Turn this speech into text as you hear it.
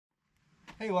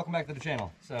Hey, welcome back to the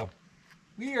channel. So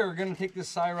we are going to take this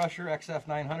Cyrusher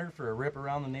XF900 for a rip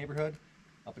around the neighborhood,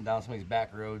 up and down some of these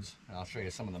back roads, and I'll show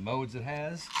you some of the modes it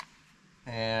has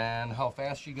and how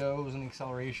fast she goes and the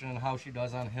acceleration and how she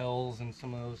does on hills and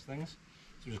some of those things.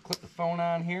 So just clip the phone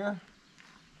on here,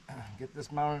 get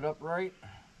this mounted up right,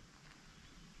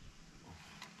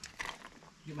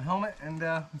 get my helmet, and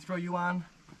throw you on.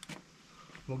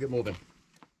 We'll get moving.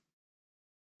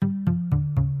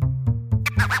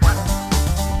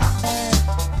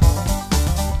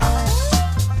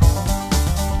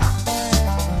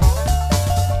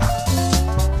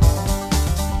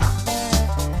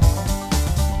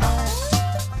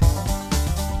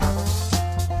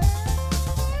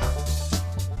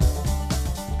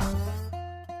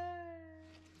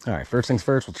 All right, first things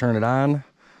first, we'll turn it on.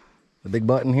 The big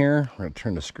button here, we're gonna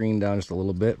turn the screen down just a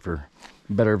little bit for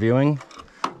better viewing.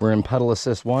 We're in pedal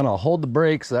assist 1. I'll hold the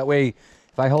brake so that way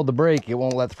if I hold the brake, it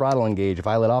won't let the throttle engage. If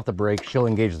I let off the brake, she'll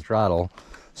engage the throttle.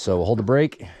 So we'll hold the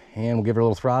brake and we'll give her a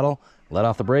little throttle, let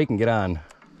off the brake and get on.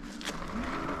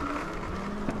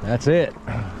 That's it.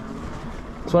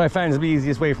 That's what I find is the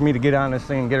easiest way for me to get on this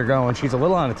thing and get her going. She's a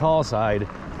little on the tall side.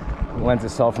 It lends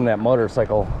itself from that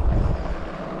motorcycle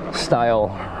style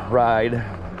ride.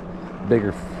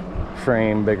 Bigger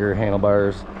frame, bigger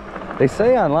handlebars. They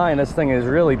say online this thing is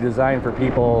really designed for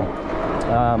people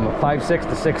 5'6"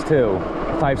 to 6'2",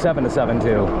 5'7" to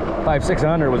 7'2".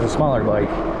 5'6" was a smaller bike.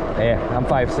 Yeah, I'm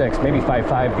 5'6", maybe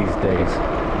 5'5" these days.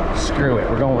 Screw it,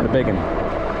 we're going with a big one.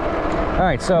 All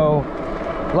right, so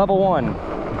level 1.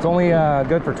 It's only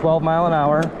good for 12 mile an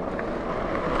hour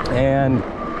and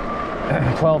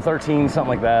 12, 13, something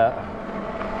like that.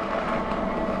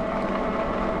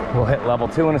 We'll hit level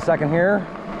 2 in a second here.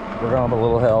 We're going up a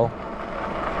little hill.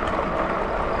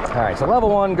 All right, so level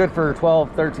 1, good for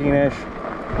 12, 13-ish.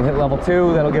 We'll hit level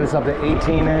 2, that'll get us up to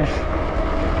 18-ish.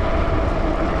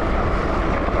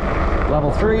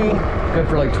 Level 3, good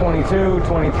for like 22,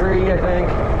 23, I think.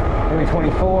 Maybe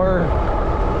 24.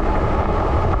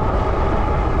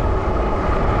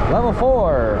 Level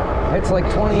 4, it's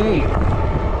like 28.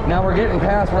 Now we're getting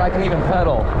past where I can even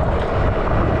pedal.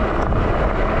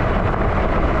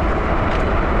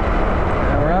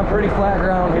 Pretty flat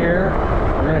ground here.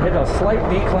 We're gonna hit a slight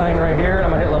decline right here, and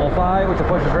I'm gonna hit level 5, which will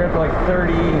push us right up to like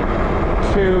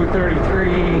 32,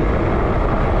 33.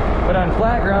 But on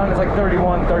flat ground, it's like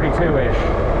 31, 32-ish.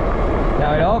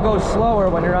 Now it all goes slower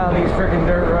when you're on these freaking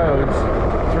dirt roads. So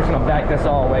we're just gonna back this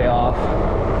all the way off.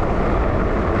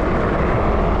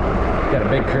 Got a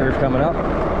big curve coming up.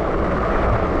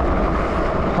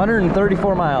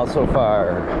 134 miles so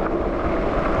far.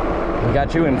 We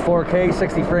got you in 4K,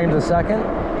 60 frames a second.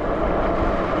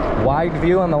 Wide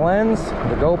view on the lens,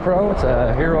 the GoPro. It's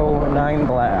a Hero 9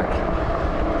 Black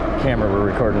camera we're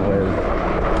recording with.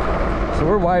 So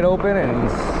we're wide open in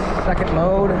second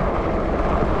mode.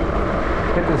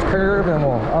 Hit this curve and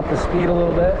we'll up the speed a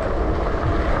little bit.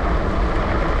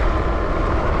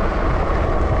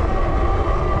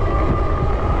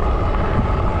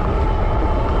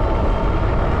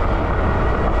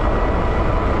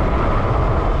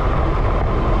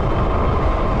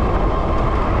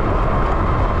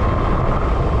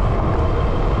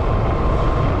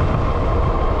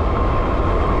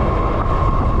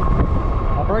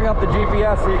 Up the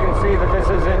GPS so you can see that this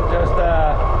isn't just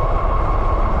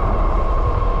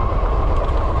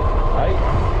right.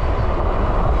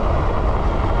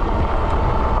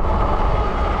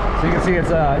 So you can see it's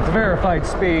a verified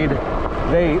speed.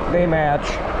 They match.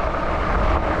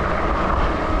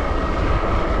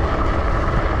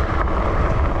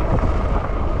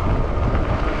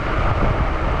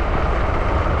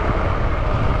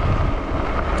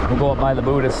 We'll go up by the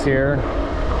Buddhists here.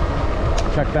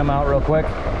 Check them out real quick.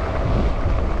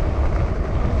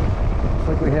 Looks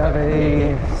like we have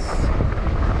a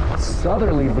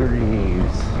southerly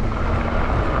breeze.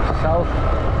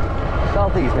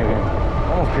 Southeast maybe.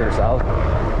 Almost pure south.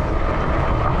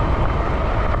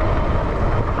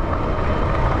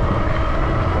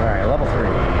 Alright, level 3.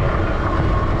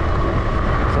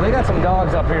 So they got some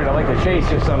dogs up here that like to chase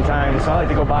you sometimes, so I like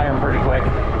to go by them pretty quick.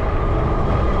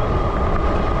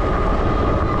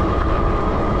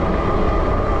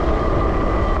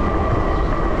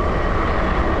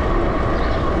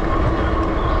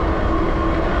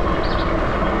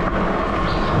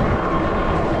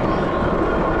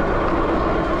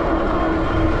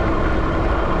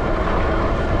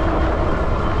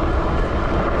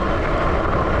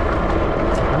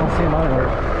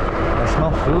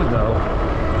 Food though.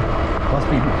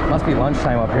 Must be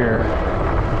lunchtime up here.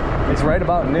 It's right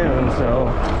about noon, so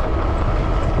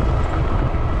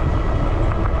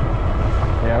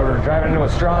yeah, we're driving into a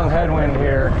strong headwind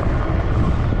here.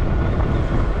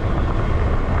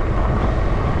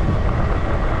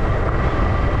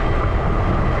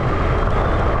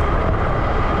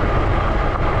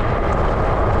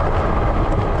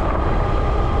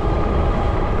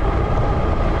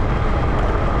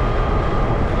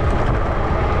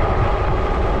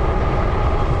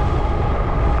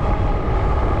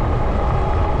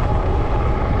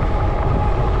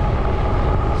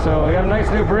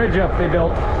 new bridge up they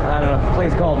built on a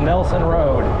place called Nelson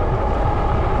Road.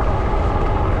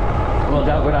 We'll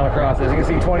go down across. As you can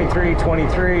see, 23,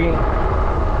 23.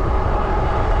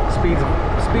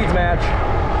 Speeds match.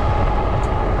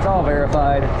 It's all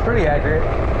verified. It's pretty accurate.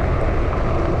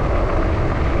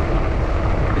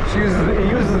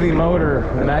 It uses the motor,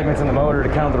 the magnets in the motor, to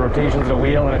count the rotations of the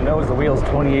wheel, and it knows the wheel's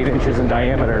 28 inches in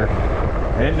diameter.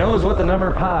 And it knows what the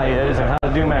number pi is and how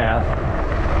to do math.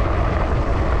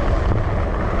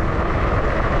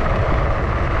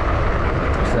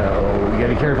 So you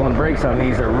gotta be careful on brakes on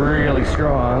these. They're really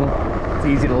strong. It's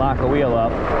easy to lock the wheel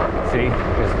up. See,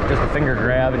 just a finger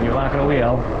grab and you're locking the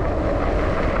wheel.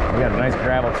 We got a nice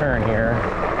gravel turn here.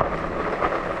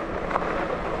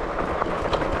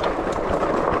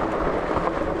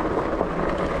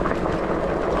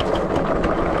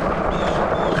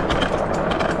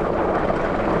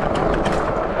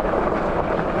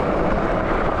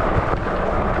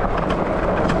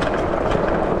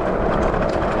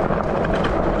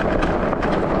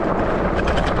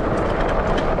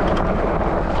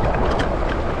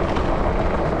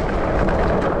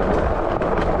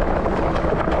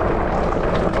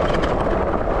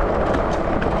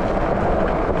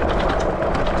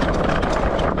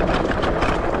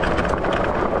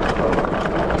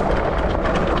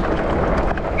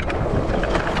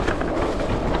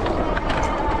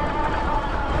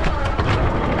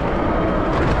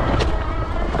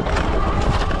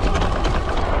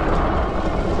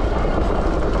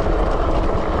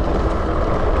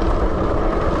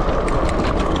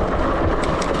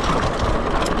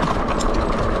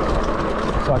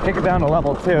 Kick it down to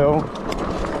level 2 so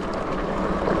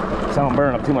I don't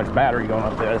burn up too much battery going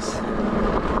up this. I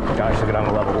think I should go down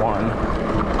to level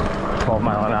 1, 12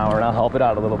 mile an hour, and I'll help it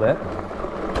out a little bit.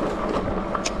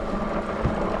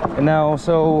 And now,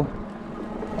 so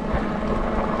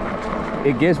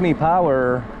it gives me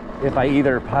power if I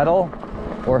either pedal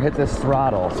or hit this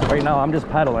throttle. So right now I'm just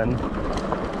pedaling,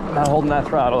 not holding that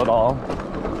throttle at all.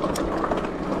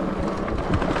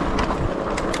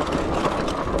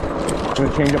 I'm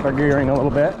going to change up our gearing a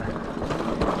little bit,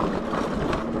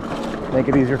 make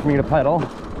it easier for me to pedal.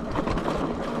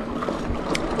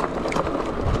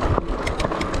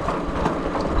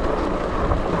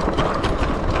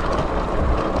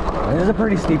 It is a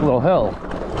pretty steep little hill.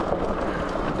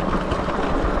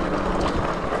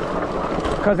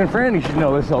 Cousin Franny should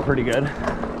know this hill pretty good.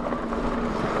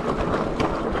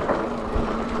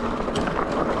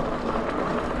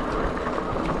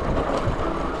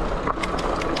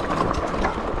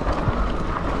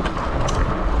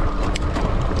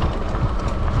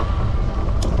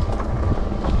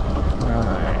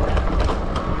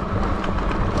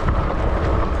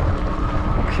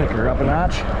 Kick her up a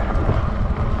notch.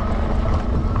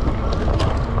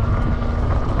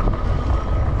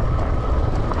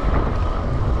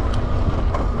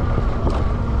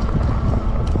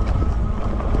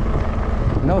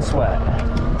 No sweat.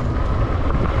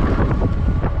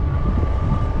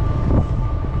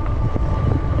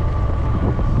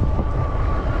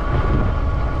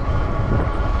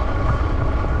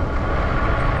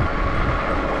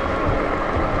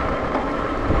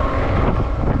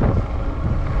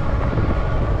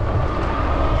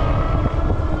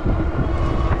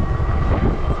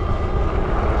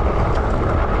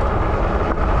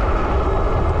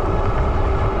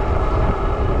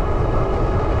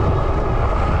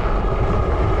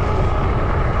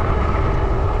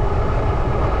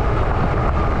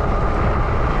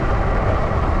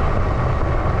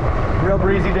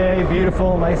 Breezy day,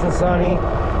 beautiful, nice and sunny.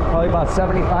 Probably about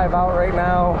 75 out right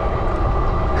now.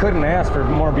 Couldn't ask for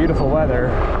more beautiful weather.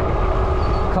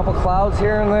 A couple clouds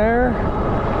here and there.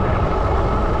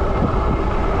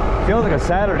 Feels like a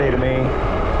Saturday to me.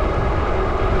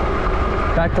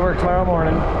 Back to work tomorrow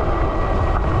morning.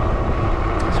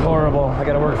 It's horrible. I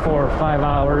gotta work 4 or 5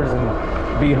 hours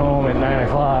and be home at 9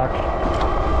 o'clock.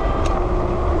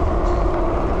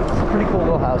 Some pretty cool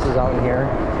little houses out in here.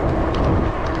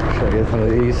 Show you some of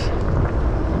these,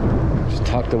 just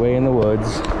tucked away in the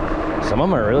woods. Some of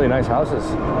them are really nice houses.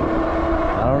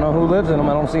 I don't know who lives in them.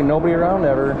 I don't see nobody around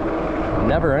ever.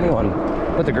 Never anyone.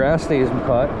 But the grass stays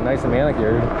cut, nice and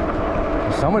manicured.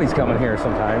 Somebody's coming here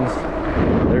sometimes.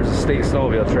 There's a state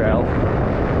snowmobile trail.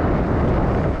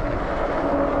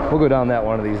 We'll go down that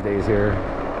one of these days here.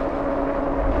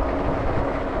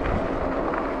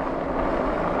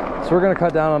 So we're gonna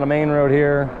cut down on the main road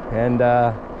here and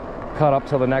cut up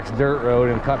to the next dirt road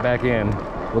and cut back in.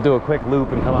 We'll do a quick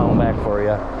loop and come on back for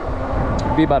you.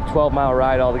 It'll be about a 12-mile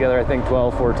ride altogether, I think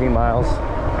 12, 14 miles.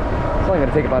 It's only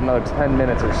gonna take about another 10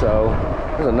 minutes or so.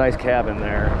 There's a nice cabin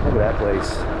there. Look at that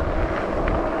place.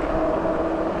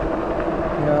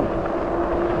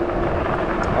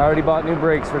 I already bought new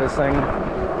brakes for this thing.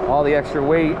 All the extra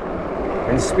weight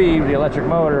and speed, the electric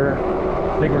motor.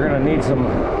 I think we're gonna need some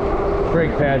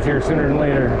brake pads here sooner than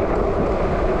later.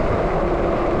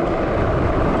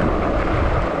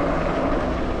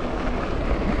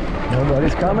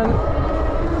 Nobody's coming.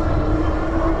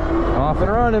 Off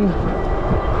and running.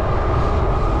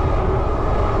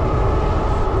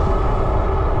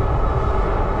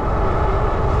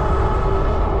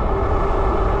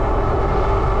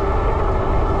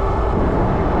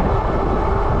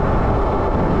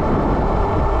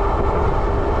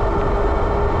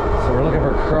 So we're looking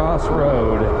for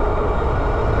Crossroad. We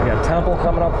got Temple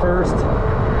coming up first.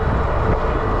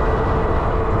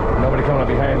 Nobody coming up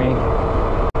behind me.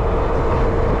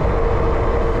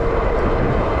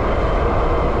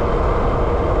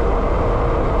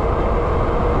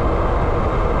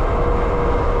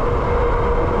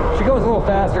 Goes a little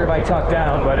faster if I tuck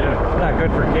down, but it's not good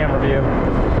for camera view.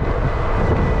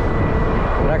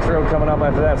 The next road coming up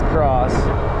after that's Cross.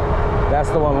 That's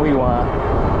the one we want.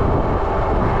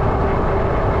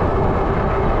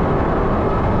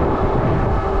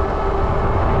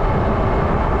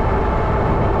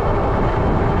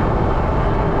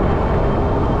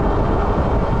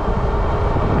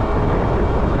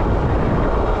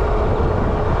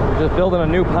 We're just building a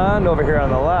new pond over here on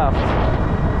the left.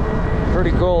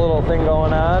 Pretty cool little thing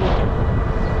going on.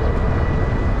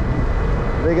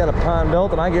 They got a pond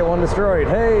built and I get one destroyed.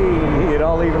 Hey, it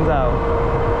all evens out.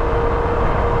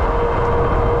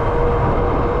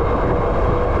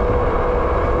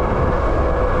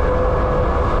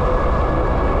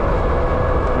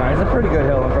 Alright, it's a pretty good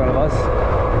hill in front of us.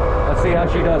 Let's see how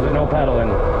she does with no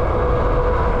pedaling.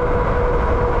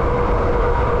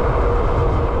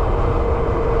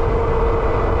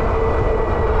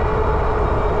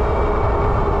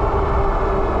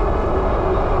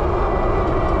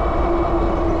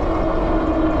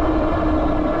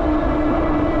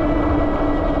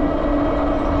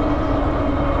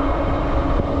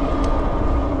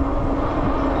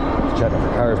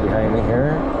 Behind me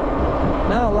here.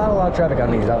 Not a lot of traffic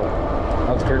on these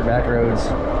outskirt back roads.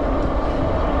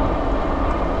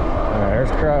 Alright,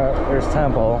 there's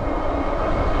Temple.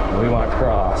 We want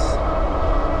Cross.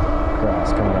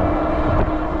 Cross coming up.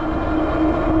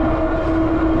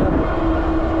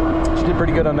 Yep. She did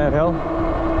pretty good on that hill.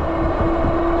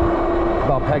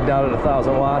 About pegged out at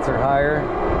 1,000 watts or higher.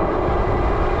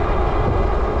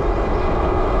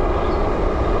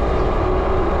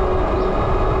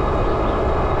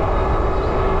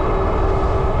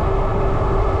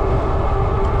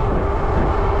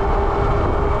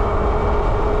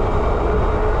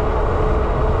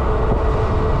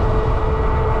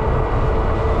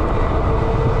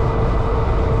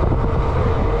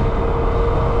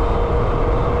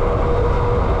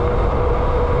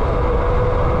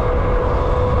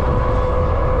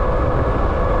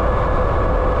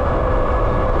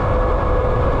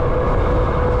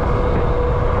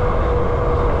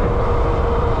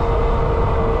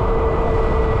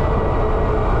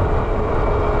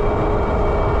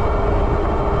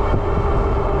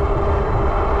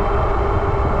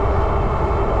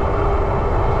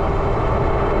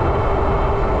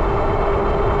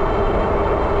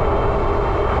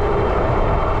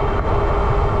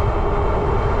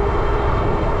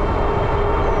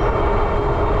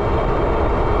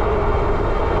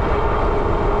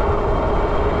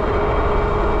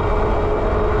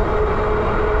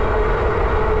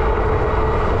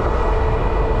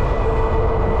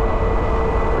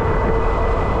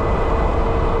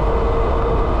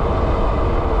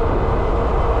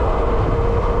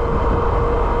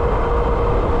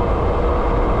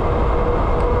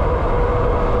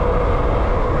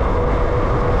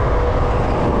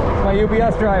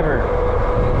 UPS driver.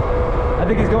 I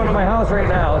think he's going to my house right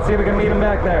now. Let's see if we can meet him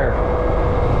back there.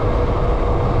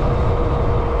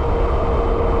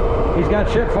 He's got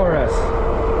shit for us.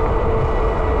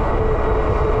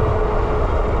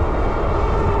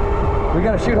 We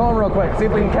gotta shoot home real quick, see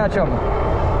if we can catch him.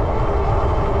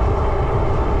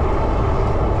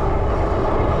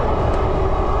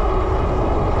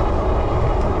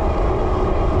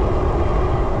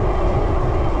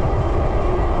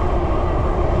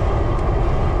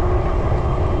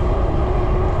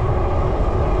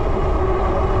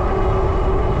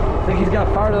 He's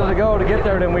got farther to go to get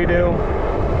there than we do.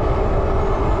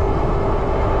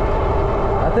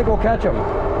 I think we'll catch him.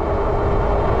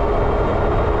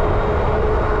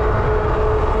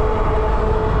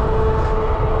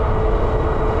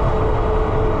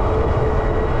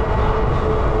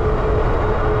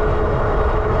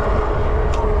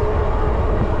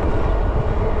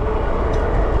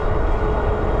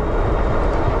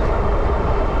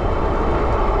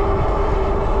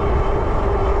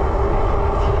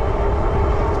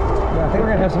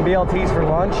 have some BLTs for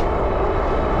lunch.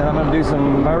 And I'm gonna do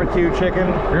some barbecue chicken,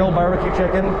 grilled barbecue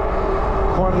chicken,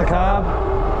 corn on the cob,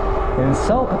 and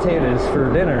salt potatoes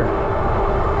for dinner.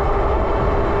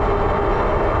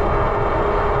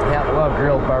 Yeah, I love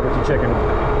grilled barbecue chicken.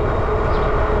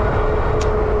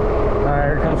 Alright,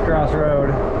 here comes Crossroad.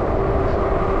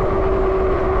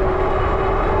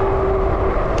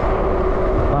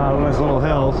 Bottom of this little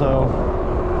hill, so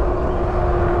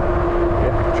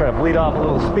yeah, try to bleed off a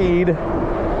little speed.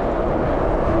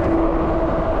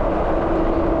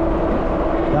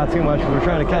 Not too much, because we're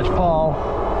trying to catch Paul.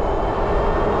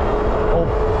 Oh,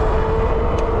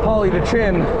 Paulie the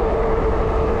Chin.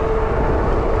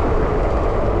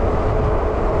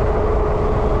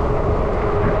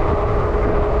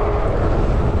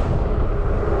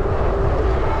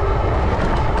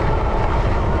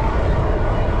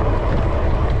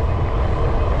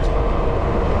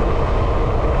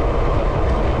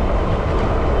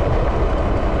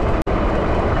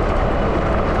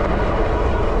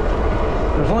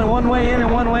 One way in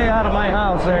and one way out of my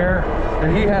house there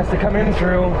that he has to come in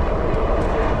through,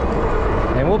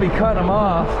 and we'll be cutting him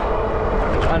off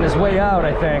on his way out,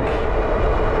 I think.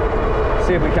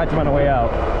 See if we catch him on the way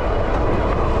out.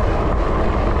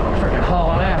 Freaking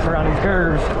hauling ass around these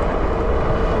curves.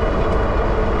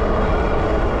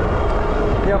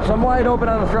 Yep, so I'm wide open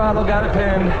on the throttle, got it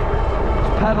pinned.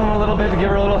 Just pedaling a little bit to give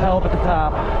her a little help at the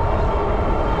top.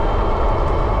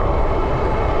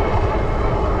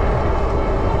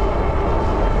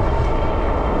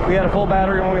 We had a full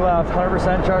battery when we left,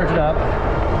 100% charged up.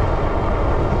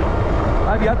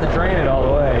 I've got to drain it all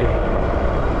the way.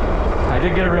 I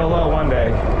did get it real low one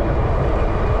day,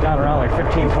 down around like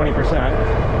 15–20%.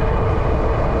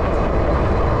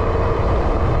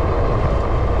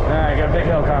 Alright, got a big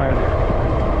hill coming.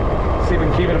 See if we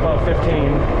can keep it above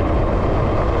 15.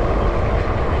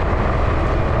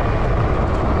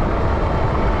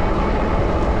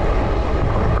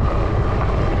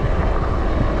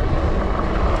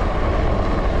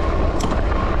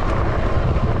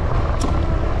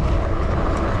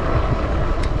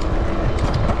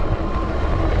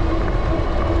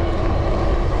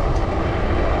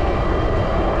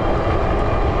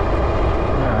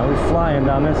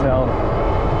 Down this hill.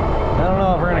 I don't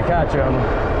know if we're gonna catch him.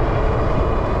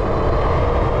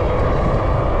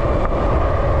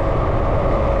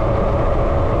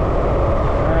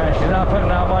 Alright, she's not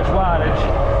putting out much wattage.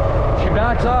 She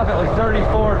backs off at like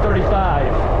 34,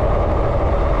 35.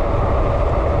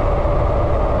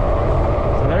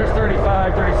 So there's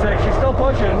 35, 36. She's still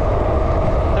pushing.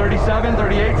 37,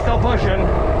 38, still pushing.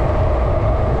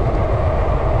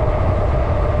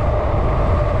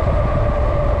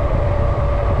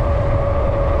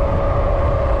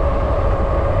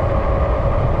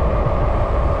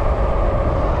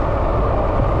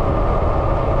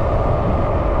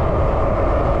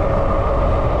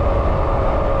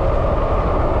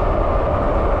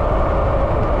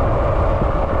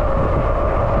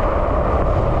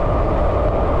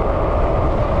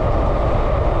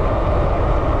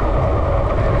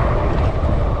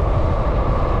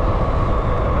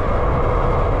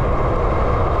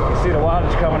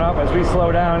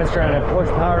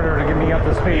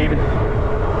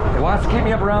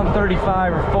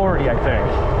 35 or 40, I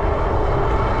think.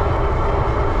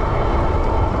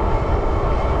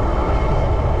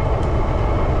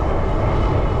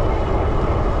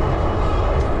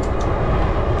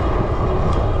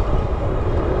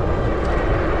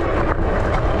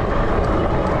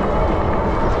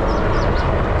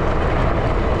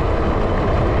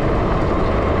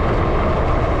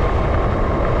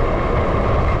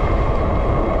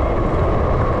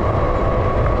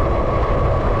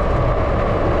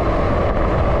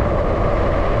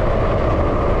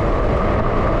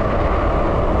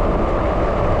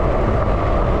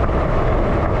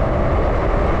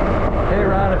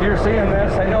 If you're seeing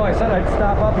this, I know I said I'd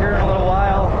stop up here in a little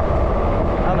while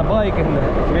on the bike, and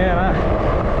man,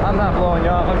 I'm not blowing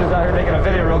you off. I'm just out here making a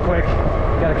video real quick.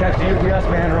 Got to catch the UPS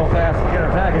man real fast to get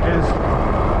our packages.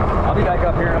 I'll be back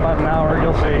up here in about an hour.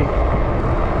 You'll see.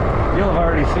 You'll have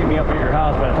already seen me up at your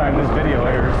house by the time this video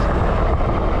airs.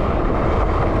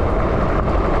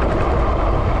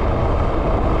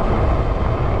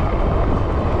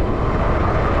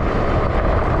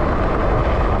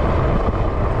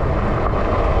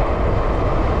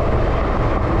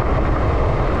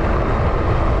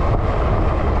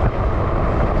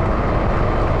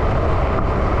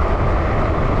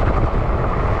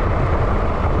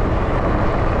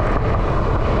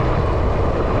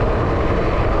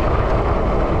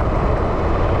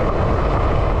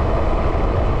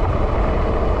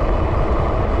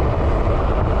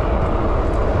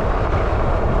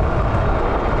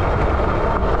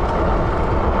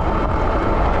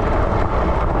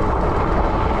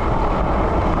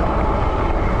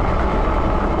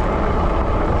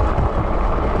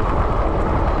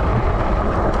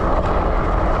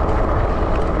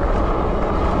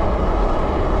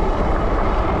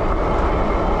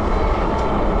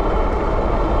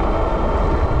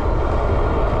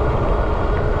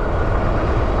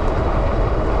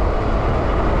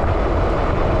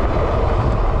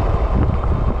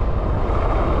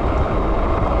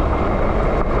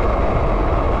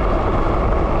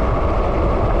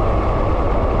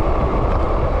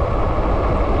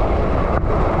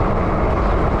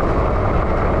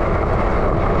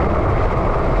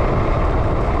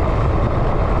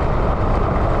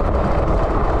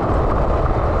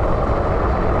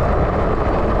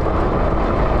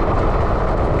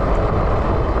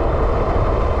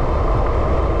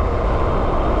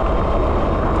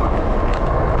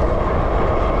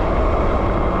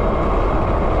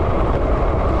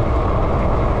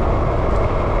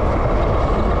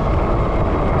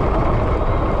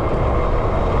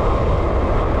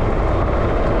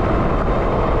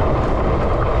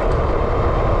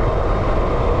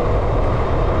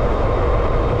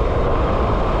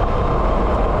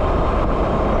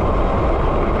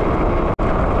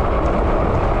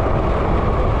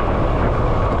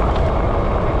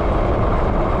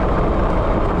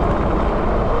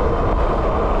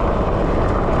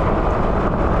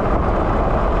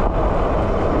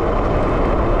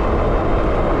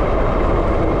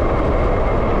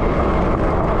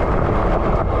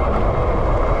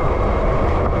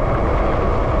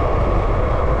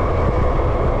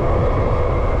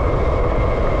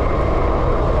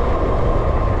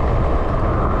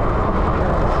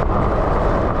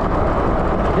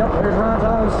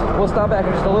 out back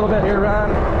in just a little bit here, Ron.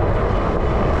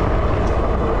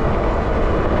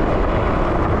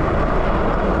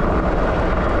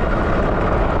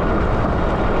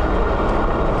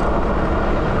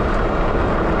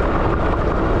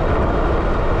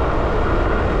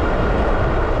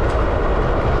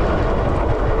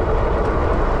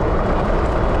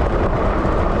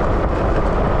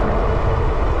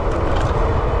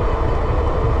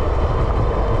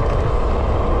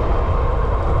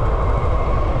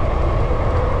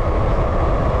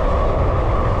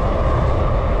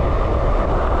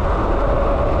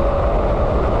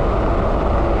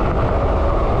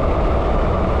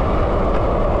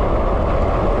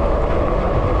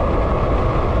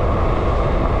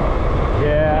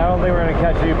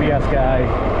 UPS guy.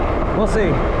 We'll see.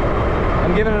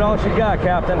 I'm giving it all she got,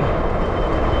 Captain.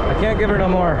 I can't give her no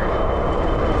more.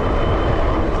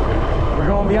 We're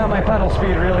going beyond my pedal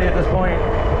speed really at this point.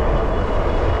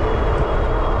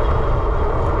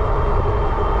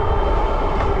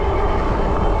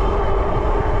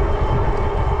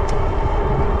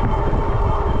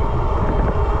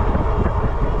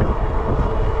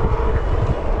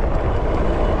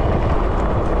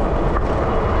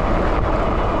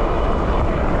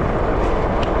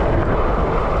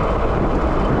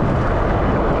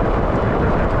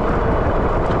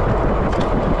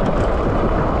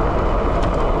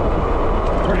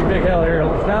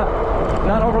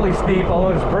 Not overly steep,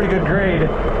 although it's a pretty good grade.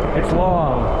 It's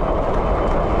long.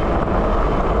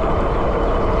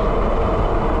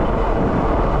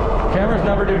 Cameras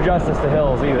never do justice to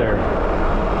hills either.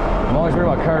 I'm always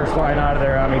worried about cars flying out of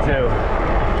there on me too.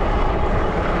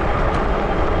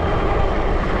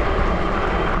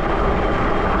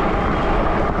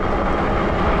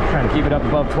 Trying to keep it up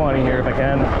above 20 here if I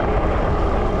can.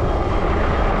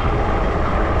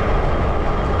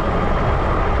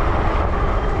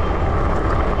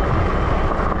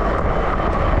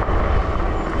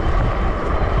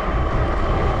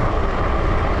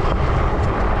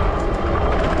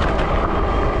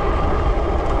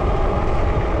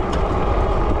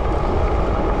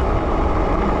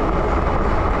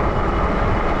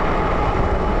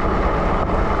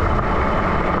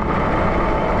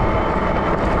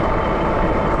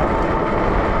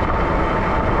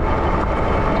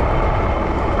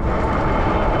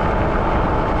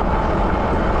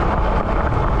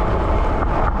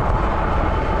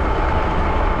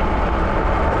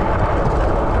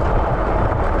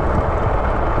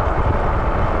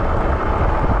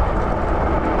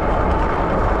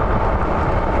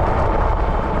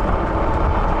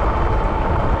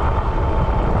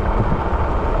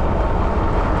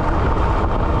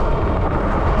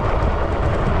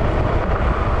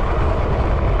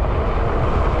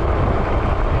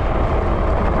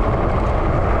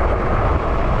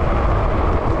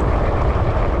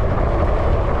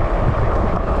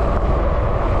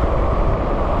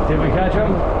 Did we catch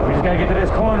him? We just gotta get to this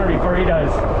corner before he does.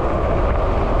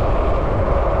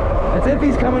 That's if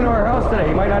he's coming to our house today.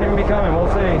 He might not even be coming.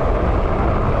 We'll see.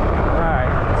 Alright,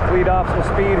 let's bleed off some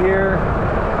speed here.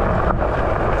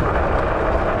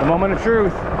 The moment of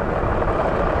truth.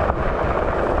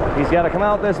 He's got to come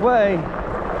out this way.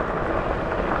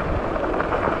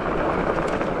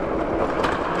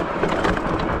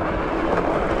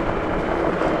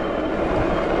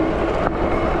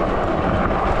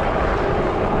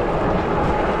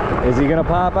 Is he gonna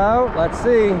pop out? Let's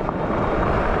see.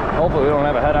 Hopefully we don't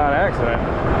have a head-on accident.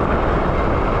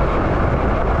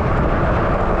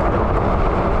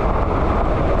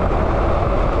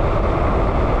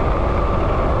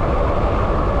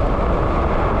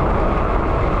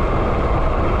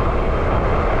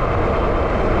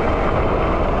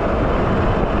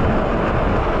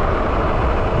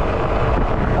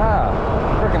 Ah,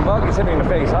 frickin' bug is hitting me in the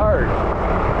face hard.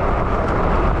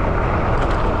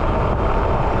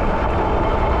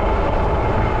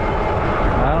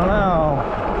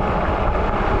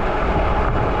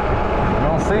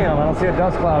 I don't see a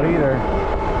dust cloud either.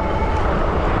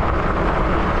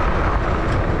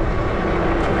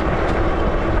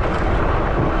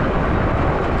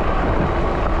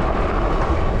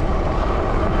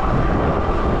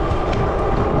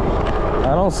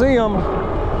 I don't see him.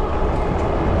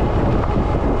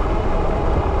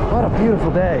 What a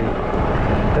beautiful day.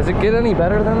 Does it get any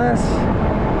better than this?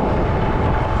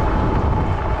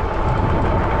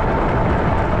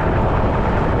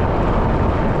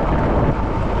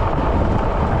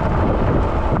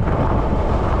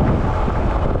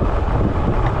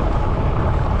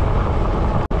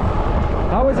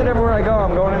 How is it everywhere I go,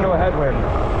 I'm going into a headwind?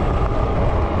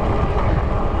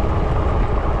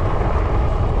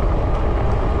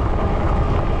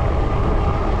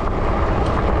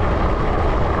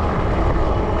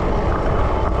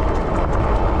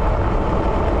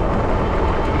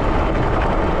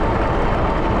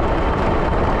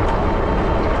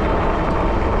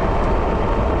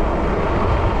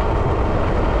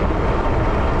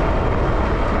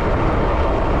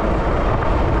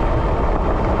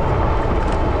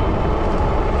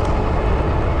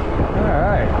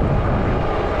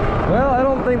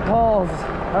 calls.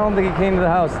 I don't think he came to the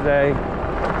house today.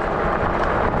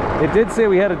 It did say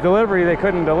we had a delivery they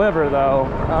couldn't deliver though.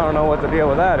 I don't know what the deal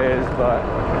with that is, but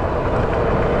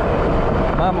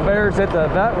Mama Bear's at the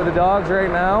vet with the dogs right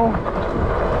now.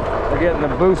 They're getting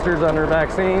the boosters on their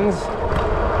vaccines.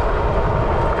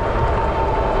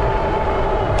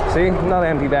 See, another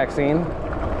empty vaccine.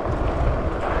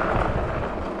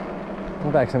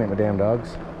 I'm vaccinating my damn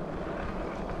dogs.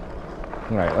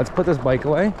 All right, let's put this bike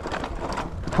away.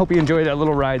 Hope you enjoyed that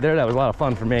little ride there. That was a lot of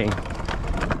fun for me.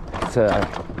 It's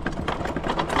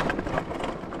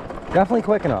definitely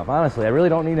quick enough, honestly. I really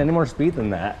don't need any more speed than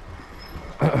that.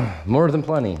 More than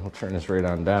plenty. We'll turn this right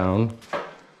on down.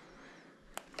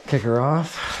 Kick her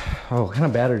off. Oh, what kind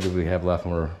of battery do we have left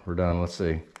when we're done? Let's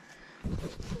see.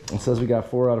 It says we got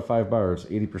 4 out of 5 bars,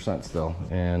 80% still.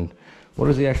 And what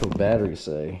does the actual battery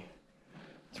say?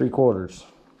 3/4.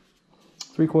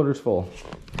 3/4 full.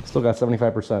 Still got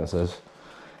 75%, it says.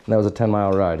 And that was a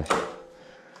 10-mile ride.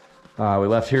 We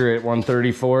left here at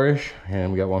 1:34-ish,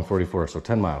 and we got 1:44, so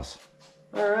 10 miles.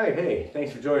 All right, hey,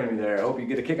 thanks for joining me there. I hope you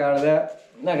get a kick out of that.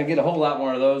 I'm not gonna get a whole lot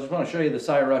more of those. I just want to show you the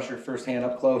Cyrusher firsthand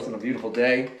up close on a beautiful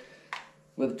day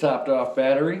with a topped off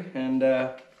battery. And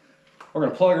we're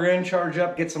gonna plug her in, charge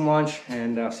up, get some lunch,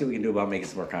 and see what we can do about making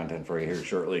some more content for you here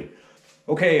shortly.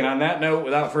 Okay, and on that note,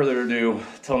 without further ado,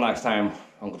 till next time,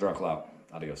 UncleDruncle out.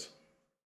 Adios.